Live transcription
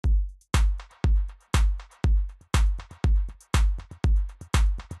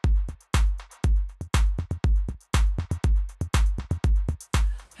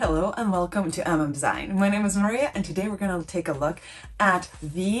Hello and welcome to Design. My name is Maria and today we're going to take a look at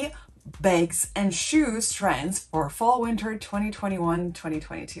the bags and shoes trends for fall winter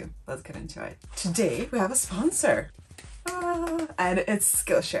 2021-2022. Let's get into it. Today we have a sponsor. And it's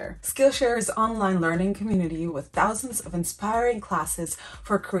Skillshare. Skillshare is an online learning community with thousands of inspiring classes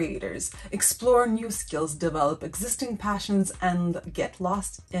for creators. Explore new skills, develop existing passions, and get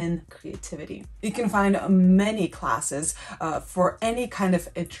lost in creativity. You can find many classes for any kind of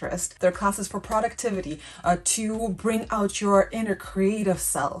interest. There are classes for productivity, to bring out your inner creative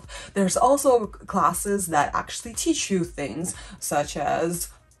self. There's also classes that actually teach you things such as,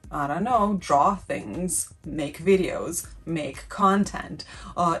 I don't know, draw things, make videos, make content,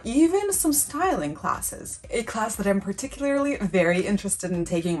 even some styling classes. A class that I'm particularly very interested in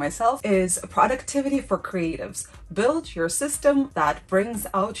taking myself is Productivity for Creatives. Build your system that brings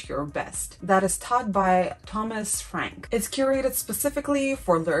out your best. That is taught by Thomas Frank. It's curated specifically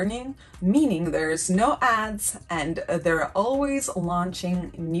for learning, meaning there's no ads and they're always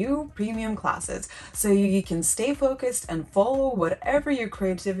launching new premium classes so you can stay focused and follow whatever your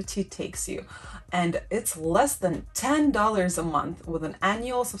creativity takes you. And it's less than $10 a month with an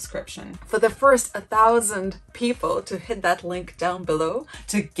annual subscription. For the first 1,000 people to hit that link down below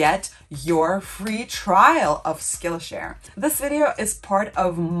to get your free trial of Skillshare. This video is part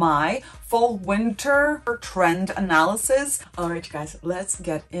of my fall winter trend analysis. All right, guys, let's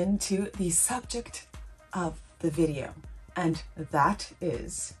get into the subject of the video. And that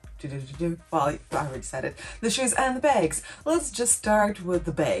is well, I already said it. The shoes and the bags. Let's just start with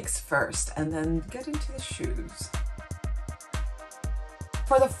the bags first and then get into the shoes.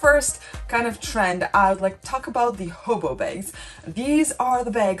 For the first kind of trend, I would like to talk about the Hobo bags. These are the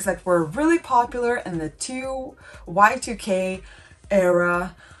bags that were really popular in the Y2K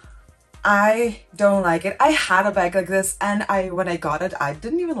era. I don't like it. I had a bag like this and when I got it, I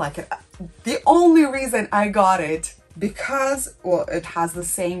didn't even like it. The only reason I got it because, well, it has the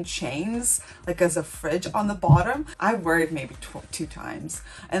same chains like as a fridge on the bottom. I wore it maybe two times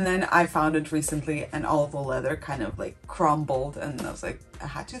and then I found it recently and all the leather kind of like crumbled and I was like, I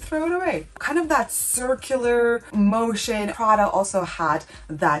had to throw it away. Kind of that circular motion. Prada also had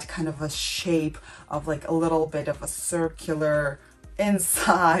that kind of a shape of like a little bit of a circular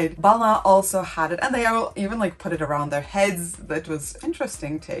inside. Balmain also had it and they even like put it around their heads. That was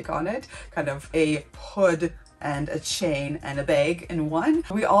interesting take on it. Kind of a hood and a chain and a bag in one.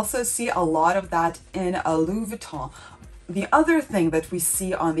 We also see a lot of that in a Louis Vuitton. The other thing that we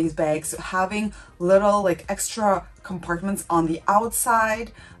see on these bags, having little like extra compartments on the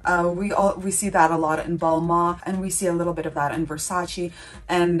outside. We see that a lot in Balmain and we see a little bit of that in Versace.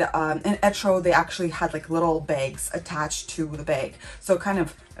 And in Etro, they actually had like little bags attached to the bag. So kind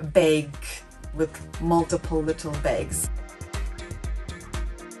of a bag with multiple little bags.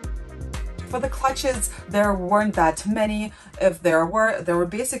 For the clutches, there weren't that many. If there were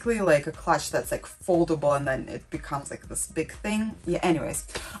basically like a clutch that's like foldable and then it becomes like this big thing. Yeah, anyways.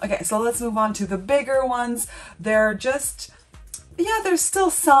 Okay, so let's move on to the bigger ones. They're just, yeah, there's still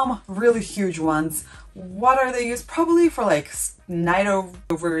some really huge ones. What are they used? Probably for like night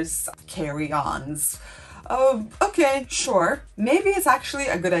overs, carry-ons. Okay, sure. Maybe it's actually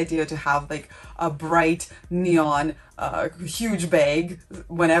a good idea to have like a bright neon huge bag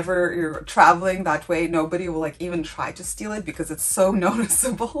whenever you're traveling. That way nobody will like even try to steal it because it's so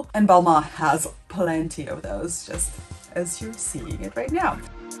noticeable. And Balmain has plenty of those, just as you're seeing it right now.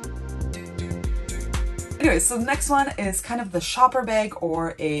 Anyway, so the next one is kind of the shopper bag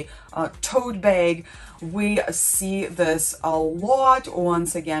or a tote bag. We see this a lot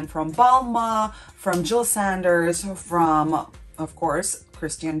once again from Balmain, from Jill Sanders, from, of course,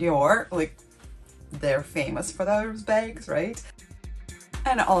 Christian Dior. Like, they're famous for those bags, right?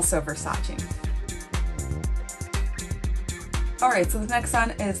 And also Versace. All right, so the next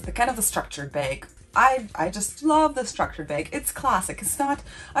one is the kind of the structured bag. I just love the structured bag. It's classic. It's not,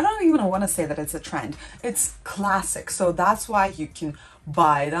 I don't even want to say that it's a trend. It's classic. So that's why you can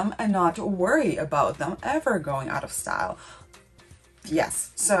buy them and not worry about them ever going out of style.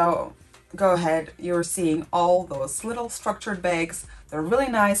 Yes, so go ahead. You're seeing all those little structured bags. They're really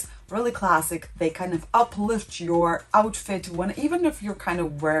nice, really classic. They kind of uplift your outfit when, even if you're kind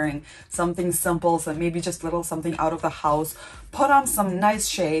of wearing something simple, so maybe just little something out of the house, put on some nice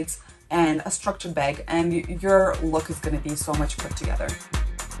shades and a structured bag and your look is going to be so much put together.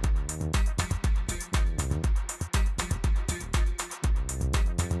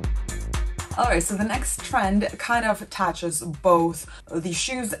 Alright, so the next trend kind of attaches both the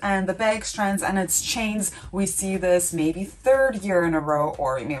shoes and the bags trends, and it's chains. We see this maybe third year in a row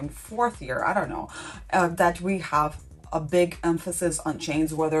or even fourth year, I don't know, that we have a big emphasis on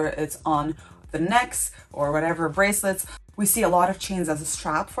chains, whether it's on the necks or whatever bracelets. We see a lot of chains as a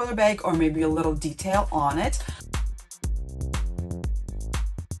strap for the bag or maybe a little detail on it.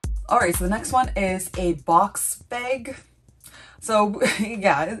 All right, so the next one is a box bag. So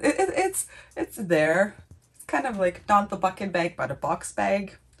yeah, it's there. It's kind of like not the bucket bag, but a box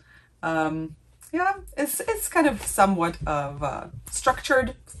bag. Yeah, it's kind of somewhat of a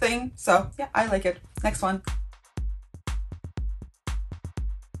structured thing. So yeah, I like it. Next one.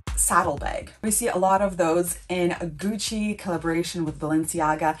 Saddle bag. We see a lot of those in Gucci collaboration with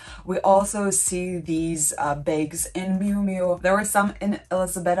Balenciaga. We also see these bags in Miu Miu. There were some in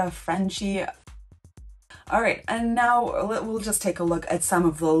Elisabetta Frenchie. All right, and now we'll just take a look at some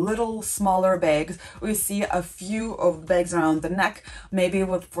of the little smaller bags. We see a few of the bags around the neck, maybe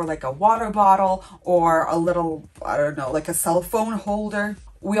for like a water bottle or a little, I don't know, like a cell phone holder.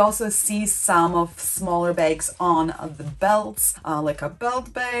 We also see some of smaller bags on the belts, like a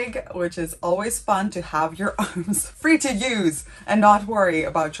belt bag, which is always fun to have your arms free to use and not worry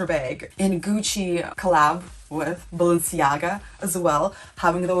about your bag. In Gucci collab with Balenciaga as well,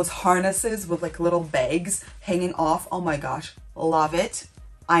 having those harnesses with like little bags hanging off. Oh my gosh, love it.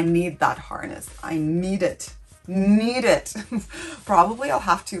 I need that harness. I need it. Need it. Probably I'll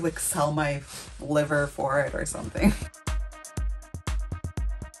have to like sell my liver for it or something.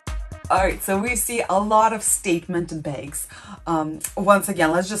 All right, so we see a lot of statement bags. Once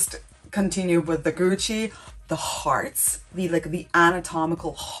again, let's just continue with the Gucci. The hearts, the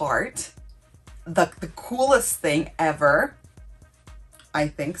anatomical heart, the coolest thing ever. I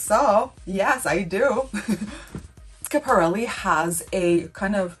think so. Yes, I do. Schiaparelli has a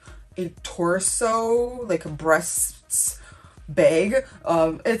kind of a torso, like a breasts bag.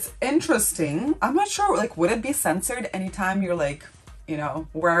 It's interesting. I'm not sure, like, would it be censored anytime you're like, you know,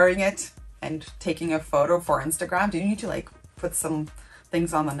 wearing it and taking a photo for Instagram? Do you need to like put some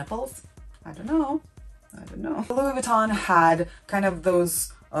things on the nipples? I don't know. I don't know. Louis Vuitton had kind of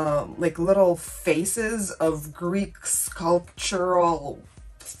those like little faces of Greek sculptural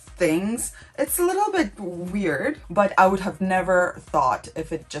things. It's a little bit weird, but I would have never thought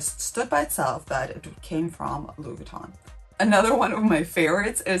if it just stood by itself that it came from Louis Vuitton. Another one of my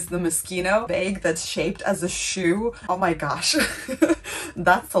favorites is the Moschino bag that's shaped as a shoe. Oh my gosh,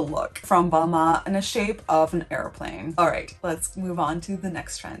 that's the look. From Balmain in the shape of an airplane. All right, let's move on to the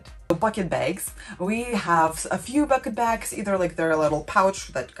next trend. Bucket bags. We have a few bucket bags, either like they're a little pouch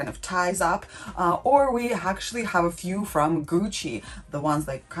that kind of ties up, or we actually have a few from Gucci. The ones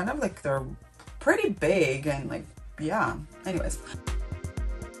like kind of like they're pretty big and like, yeah, anyways.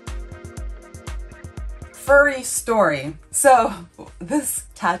 Furry story. So this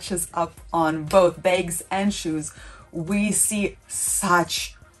touches up on both bags and shoes. We see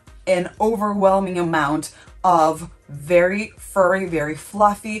such an overwhelming amount of very furry, very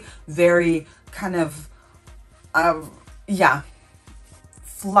fluffy, very kind of, yeah,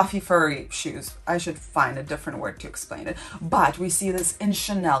 fluffy furry shoes. I should find a different word to explain it. But we see this in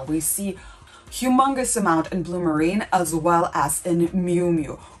Chanel. We see humongous amount in Blue Marine as well as in Miu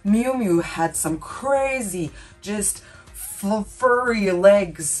Miu. Miu Miu had some crazy, just furry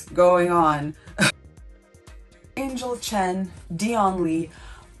legs going on. Angel Chen, Dion Lee,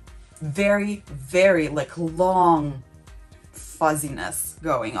 very, very like long fuzziness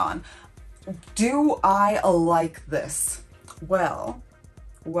going on. Do I like this? Well,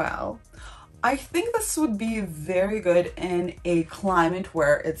 I think this would be very good in a climate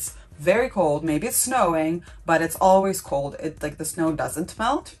where it's very cold, maybe it's snowing, but it's always cold. It like the snow doesn't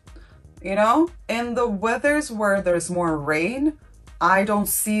melt, you know? In the weathers where there's more rain, I don't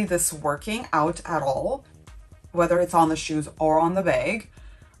see this working out at all, whether it's on the shoes or on the bag.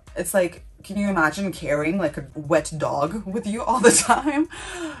 It's like, can you imagine carrying like a wet dog with you all the time?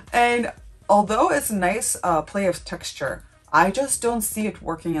 And although it's a nice play of texture, I just don't see it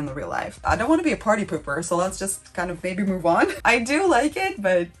working in the real life. I don't want to be a party pooper, so let's just kind of maybe move on. I do like it,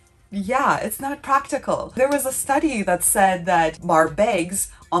 but yeah, it's not practical. There was a study that said that our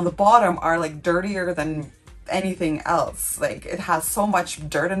bags on the bottom are like dirtier than anything else. Like it has so much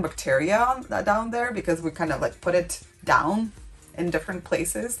dirt and bacteria down there because we kind of like put it down in different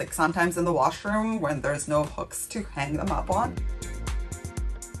places, like sometimes in the washroom when there's no hooks to hang them up on.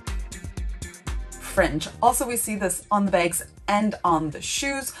 Fringe. Also, we see this on the bags and on the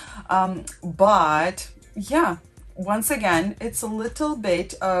shoes, but yeah, once again, it's a little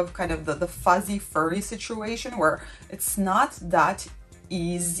bit of kind of the fuzzy furry situation where it's not that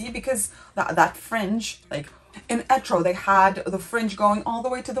easy because that fringe, like in Etro, they had the fringe going all the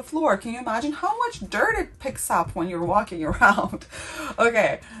way to the floor. Can you imagine how much dirt it picks up when you're walking around?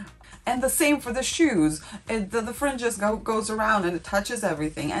 Okay, And the same for the shoes. The fringe just goes around and it touches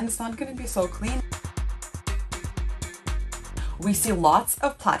everything, and it's not going to be so clean. We see lots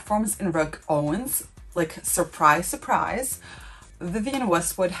of platforms in Rick Owens, like surprise, surprise. Vivienne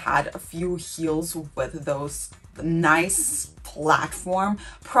Westwood had a few heels with those nice platform.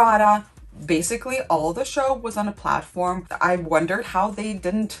 Prada, basically all the show was on a platform. I wondered how they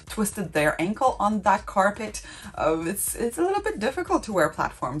didn't twisted their ankle on that carpet. It's a little bit difficult to wear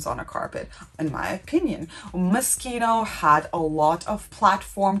platforms on a carpet, in my opinion. Moschino had a lot of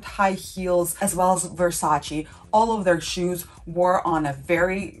platformed high heels, as well as Versace. All of their shoes were on a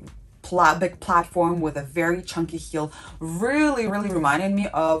very big platform with a very chunky heel. Really reminded me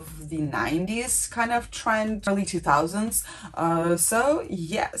of the 90s kind of trend, early 2000s. So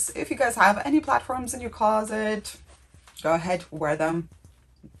yes, if you guys have any platforms in your closet, go ahead, wear them.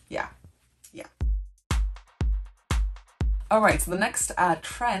 Yeah. All right, so the next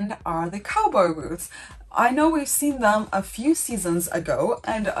trend are the cowboy boots. I know we've seen them a few seasons ago,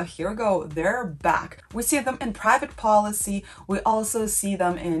 and here we go, they're back. We see them in Private Policy. We also see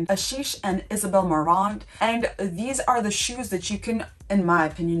them in Ashish and Isabel Marant. And these are the shoes that you can, in my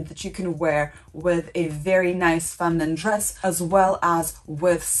opinion, that you can wear with a very nice feminine dress, as well as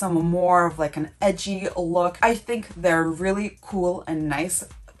with some more of like an edgy look. I think they're really cool and nice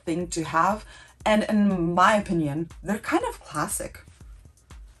thing to have. And in my opinion, they're kind of classic.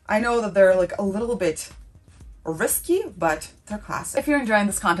 I know that they're like a little bit risky, but they're classic. If you're enjoying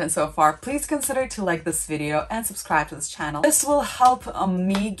this content so far, please consider to like this video and subscribe to this channel. This will help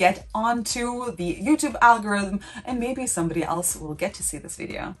me get onto the YouTube algorithm, and maybe somebody else will get to see this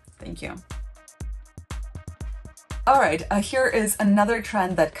video. Thank you. All right, here is another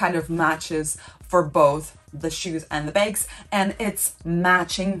trend that kind of matches for both the shoes and the bags, and it's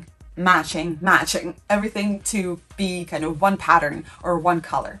matching everything to be kind of one pattern or one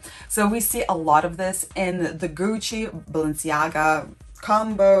color. So we see a lot of this in the Gucci Balenciaga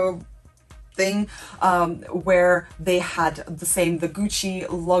combo thing, where they had the Gucci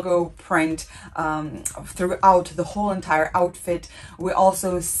logo print throughout the whole entire outfit. We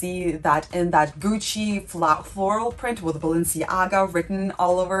also see that in that Gucci floral print with Balenciaga written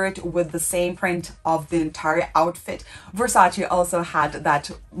all over it, with the same print of the entire outfit. Versace also had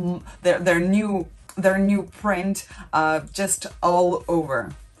that their new print just all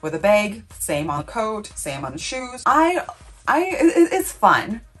over, with a bag, same on coat, same on shoes. It's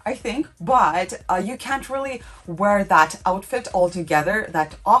fun, I think, but you can't really wear that outfit all together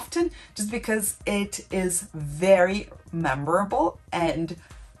that often, just because it is very memorable, and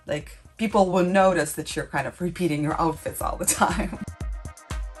like people will notice that you're kind of repeating your outfits all the time.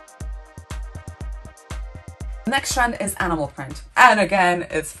 Next trend is animal print, and again,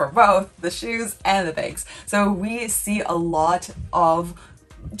 it's for both the shoes and the bags. So we see a lot of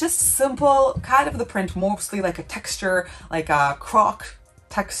just simple kind of the print, mostly like a texture, like a croc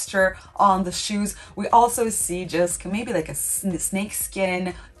texture on the shoes. We also see just maybe like a snake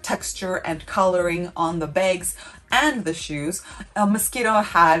skin texture and coloring on the bags and the shoes. Moschino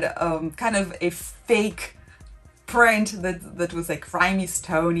had kind of a fake print that was like grimy,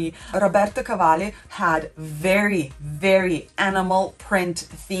 stony. Roberto Cavalli had very animal print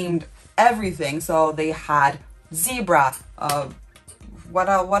themed everything. So they had zebra, what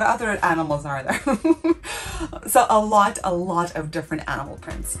other animals are there? So a lot of different animal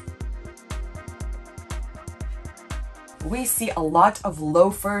prints. We see a lot of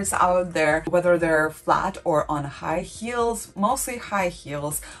loafers out there, whether they're flat or on high heels, mostly high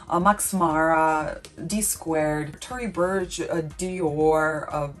heels. Max Mara, D Squared, Tory Burch,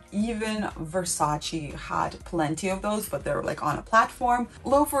 Dior, even Versace had plenty of those, but they're like on a platform.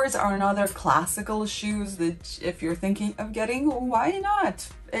 Loafers are another classical shoes that if you're thinking of getting, why not?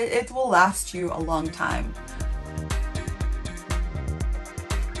 It will last you a long time.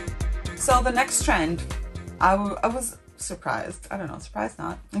 So the next trend, I was surprised. I don't know, surprised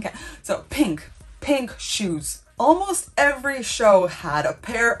not. Okay, so pink shoes. Almost every show had a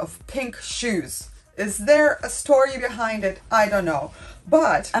pair of pink shoes. Is there a story behind it? I don't know.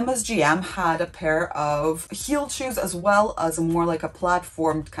 But MSGM had a pair of heeled shoes, as well as more like a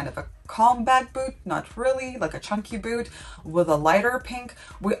platformed kind of a combat boot, not really, like a chunky boot with a lighter pink.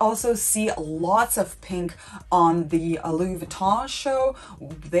 We also see lots of pink on the Louis Vuitton show.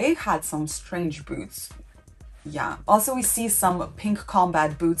 They had some strange boots. Yeah. Also, we see some pink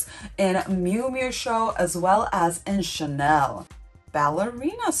combat boots in Miu Miu show, as well as in Chanel.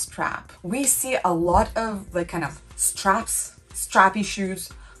 Ballerina strap. We see a lot of like kind of strappy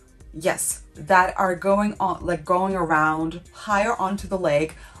shoes Yes, that are going on, like going around higher onto the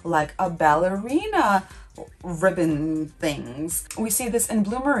leg, like a ballerina ribbon things. We see this in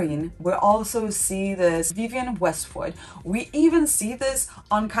Blue Marine. We also see this Vivienne Westwood. We even see this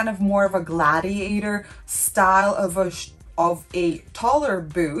on kind of more of a gladiator style of a taller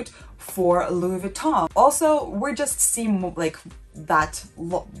boot for Louis Vuitton. Also, we're just seeing like that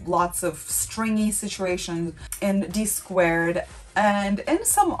lots of stringy situations in D squared and in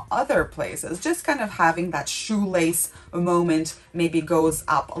some other places, just kind of having that shoelace moment, maybe goes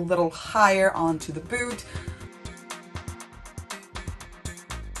up a little higher onto the boot.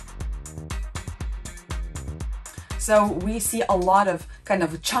 So we see a lot of kind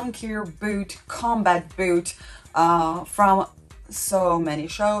of chunkier boot, combat boot from so many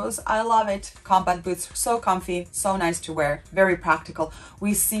shows. I love it. Combat boots, so comfy, so nice to wear, very practical.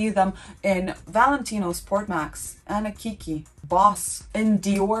 We see them in Valentino Sport Max, Anna Kiki, Boss, in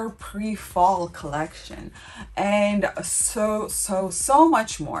Dior pre-fall collection, and so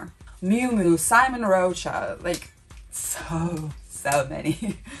much more. Miu Miu, Simon Rocha, like so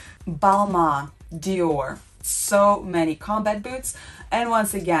many. Balmain, Dior, so many combat boots. And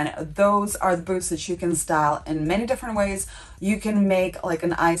once again, those are the boots that you can style in many different ways. You can make like a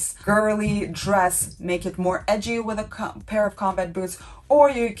nice girly dress, make it more edgy with a pair of combat boots, or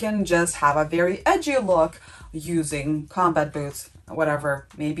you can just have a very edgy look using combat boots, whatever,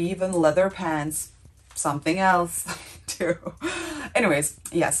 maybe even leather pants, something else too. Anyways,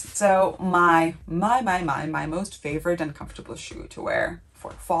 yes, so my most favorite and comfortable shoe to wear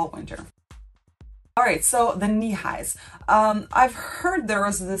for fall winter. All right, so the knee highs. I've heard there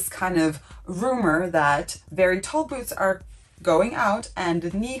was this kind of rumor that very tall boots are going out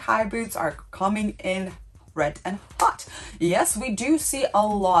and knee-high boots are coming in red and hot. Yes, we do see a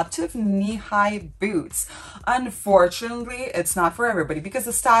lot of knee-high boots. Unfortunately, it's not for everybody because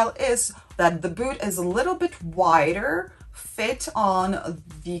the style is that the boot is a little bit wider, fit on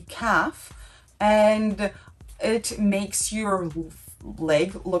the calf, and it makes your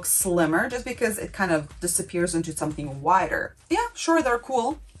leg looks slimmer just because it kind of disappears into something wider. Yeah, sure, they're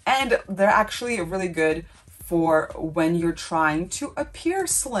cool, and they're actually really good for when you're trying to appear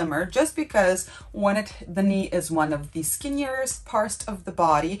slimmer, just because when the knee is one of the skinniest parts of the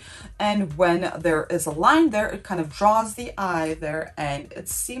body, and when there is a line there, it kind of draws the eye there and it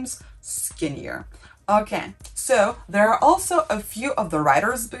seems skinnier. Okay, so there are also a few of the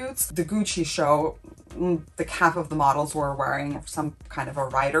riders' boots. The Gucci show, the half of the models were wearing some kind of a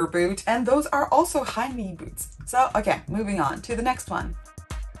rider boot, and those are also high knee boots. So, okay, moving on to the next one.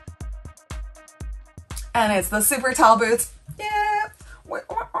 And it's the super tall boots. Yeah.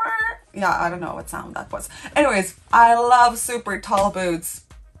 Yeah, I don't know what sound that was. Anyways, I love super tall boots.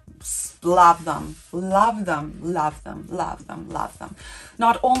 Love them, love them, love them, love them, love them.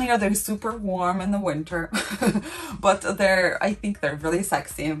 Not only are they super warm in the winter, but I think they're really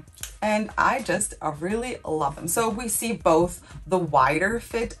sexy. And I just really love them. So we see both the wider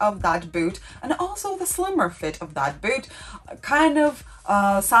fit of that boot and also the slimmer fit of that boot. Kind of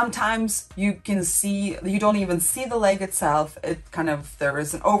sometimes you don't even see the leg itself. There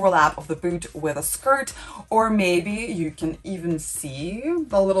is an overlap of the boot with a skirt, or maybe you can even see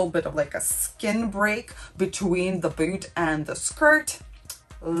a little bit of like a skin break between the boot and the skirt.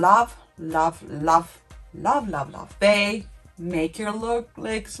 Love, love, love, love, love, love. They make your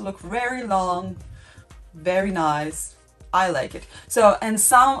legs look very long, very nice. I like it. So, and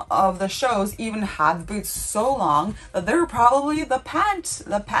some of the shows even had boots so long that they're probably the pant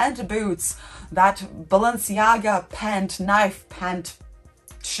boots, that Balenciaga knife pant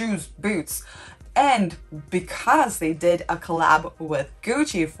shoes boots. And because they did a collab with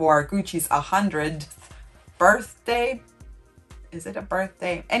Gucci for Gucci's 100th birthday, is it a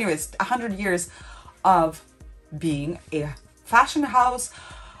birthday? Anyways, 100 years of being a fashion house,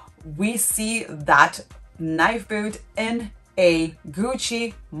 we see that knife boot in a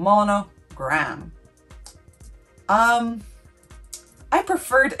Gucci monogram. I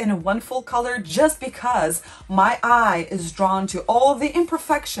preferred in one full color just because my eye is drawn to all the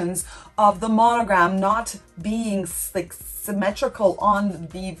imperfections of the monogram not being like symmetrical on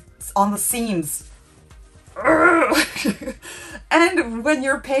the seams. And when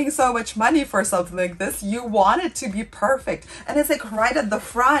you're paying so much money for something like this, you want it to be perfect, and it's like right at the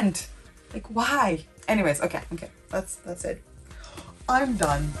front. Like, why? Anyways, okay, that's it. I'm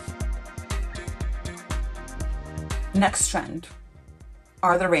done. Next trend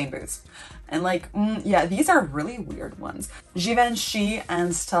are the rain boots. And like, yeah, these are really weird ones. Givenchy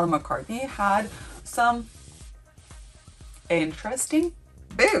and Stella McCartney had some interesting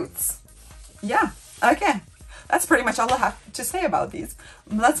boots. Yeah, okay. that's pretty much all I have to say about these.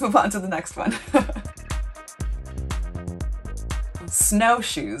 Let's move on to the next one.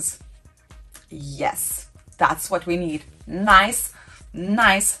 Snowshoes. Yes, that's what we need. Nice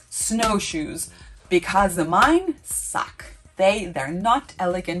snowshoes, because mine suck. They're not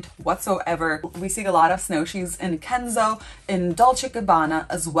elegant whatsoever. We see a lot of snowshoes in Kenzo, in Dolce & Gabbana,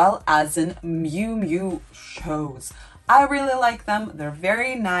 as well as in Miu Miu shows. I really like them. They're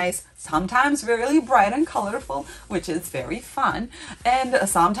very nice, sometimes really bright and colorful, which is very fun, and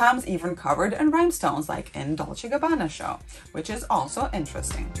sometimes even covered in rhinestones, like in Dolce & Gabbana show, which is also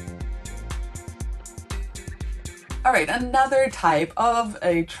interesting. All right, another type of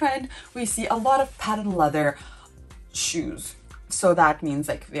a trend, we see a lot of padded leather shoes. So that means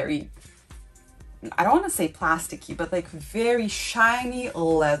like very, I don't want to say plasticky, but like very shiny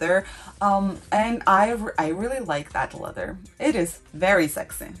leather. And I really like that leather. It is very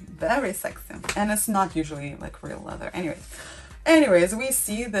sexy, and it's not usually like real leather. Anyways, we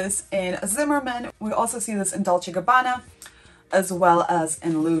see this in Zimmermann. We also see this in Dolce & Gabbana, as well as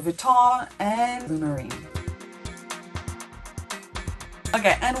in Louis Vuitton and Blue Marine.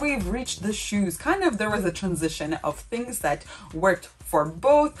 Okay, and we've reached the shoes. Kind of, there was a transition of things that worked for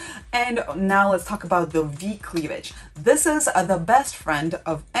both, and now let's talk about the V cleavage. This is the best friend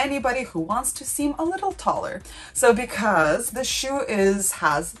of anybody who wants to seem a little taller. So because the shoe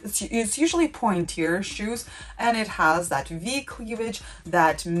it's usually pointier shoes, and it has that V cleavage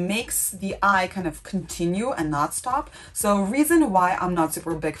that makes the eye kind of continue and not stop. So reason why I'm not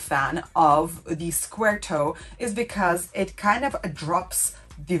super big fan of the square toe is because it kind of drops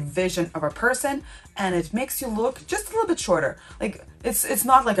the vision of a person, and it makes you look just a little bit shorter. Like it's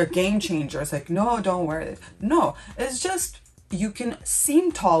not like a game changer. It's like, no, don't wear it. No, it's just you can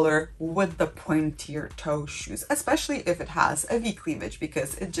seem taller with the pointier toe shoes, especially if it has a V cleavage,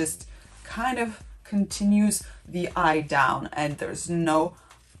 because it just kind of continues the eye down and there's no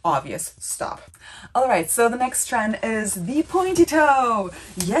obvious stop. All right, so the next trend is the pointy toe.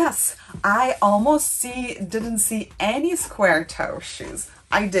 Yes, I almost didn't see any square toe shoes.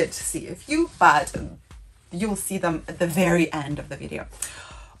 I did see a few, but you'll see them at the very end of the video.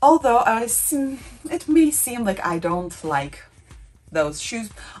 Although it may seem like I don't like those shoes.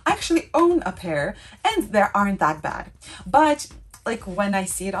 I actually own a pair and they aren't that bad. But like when I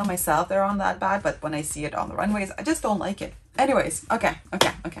see it on myself, they're not that bad. But when I see it on the runways, I just don't like it. Anyways, okay.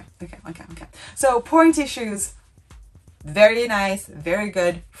 So pointy shoes, very nice, very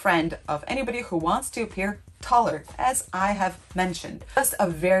good friend of anybody who wants to appear taller, as I have mentioned. Just a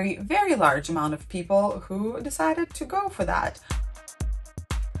very large amount of people who decided to go for that.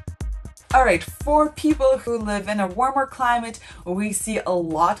 All right, for people who live in a warmer climate, we see a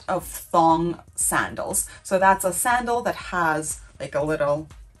lot of thong sandals. So that's a sandal that has like a little,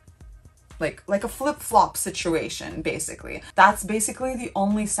 like a flip-flop situation, basically. That's basically the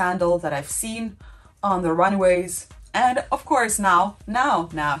only sandal that I've seen on the runways. And of course now,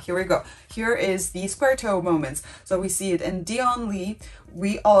 here we go. Here is the square toe moments. So we see it in Dion Lee.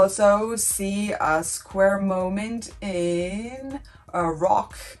 We also see a square moment in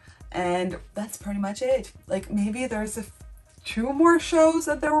Rock. And that's pretty much it. Like maybe there's two more shows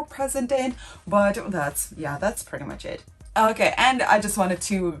that they were present in, but that's pretty much it. Okay, and I just wanted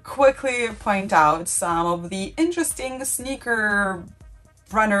to quickly point out some of the interesting sneaker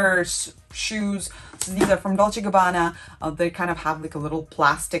runners shoes. So these are from Dolce & Gabbana. They kind of have like a little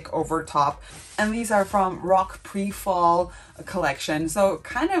plastic over top, and these are from Rock pre-fall collection. So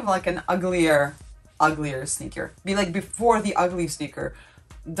kind of like an uglier sneaker. Be like before the ugly sneaker.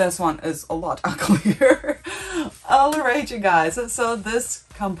 This one is a lot uglier. All right, you guys, so this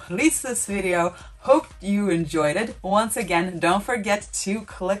completes this video. Hope you enjoyed it. Once again, don't forget to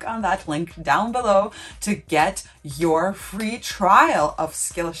click on that link down below to get your free trial of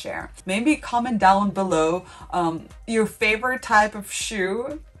Skillshare. Maybe comment down below your favorite type of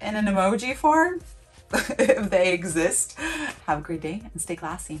shoe in an emoji form, if they exist. Have a great day and stay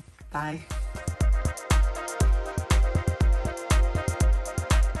classy. Bye.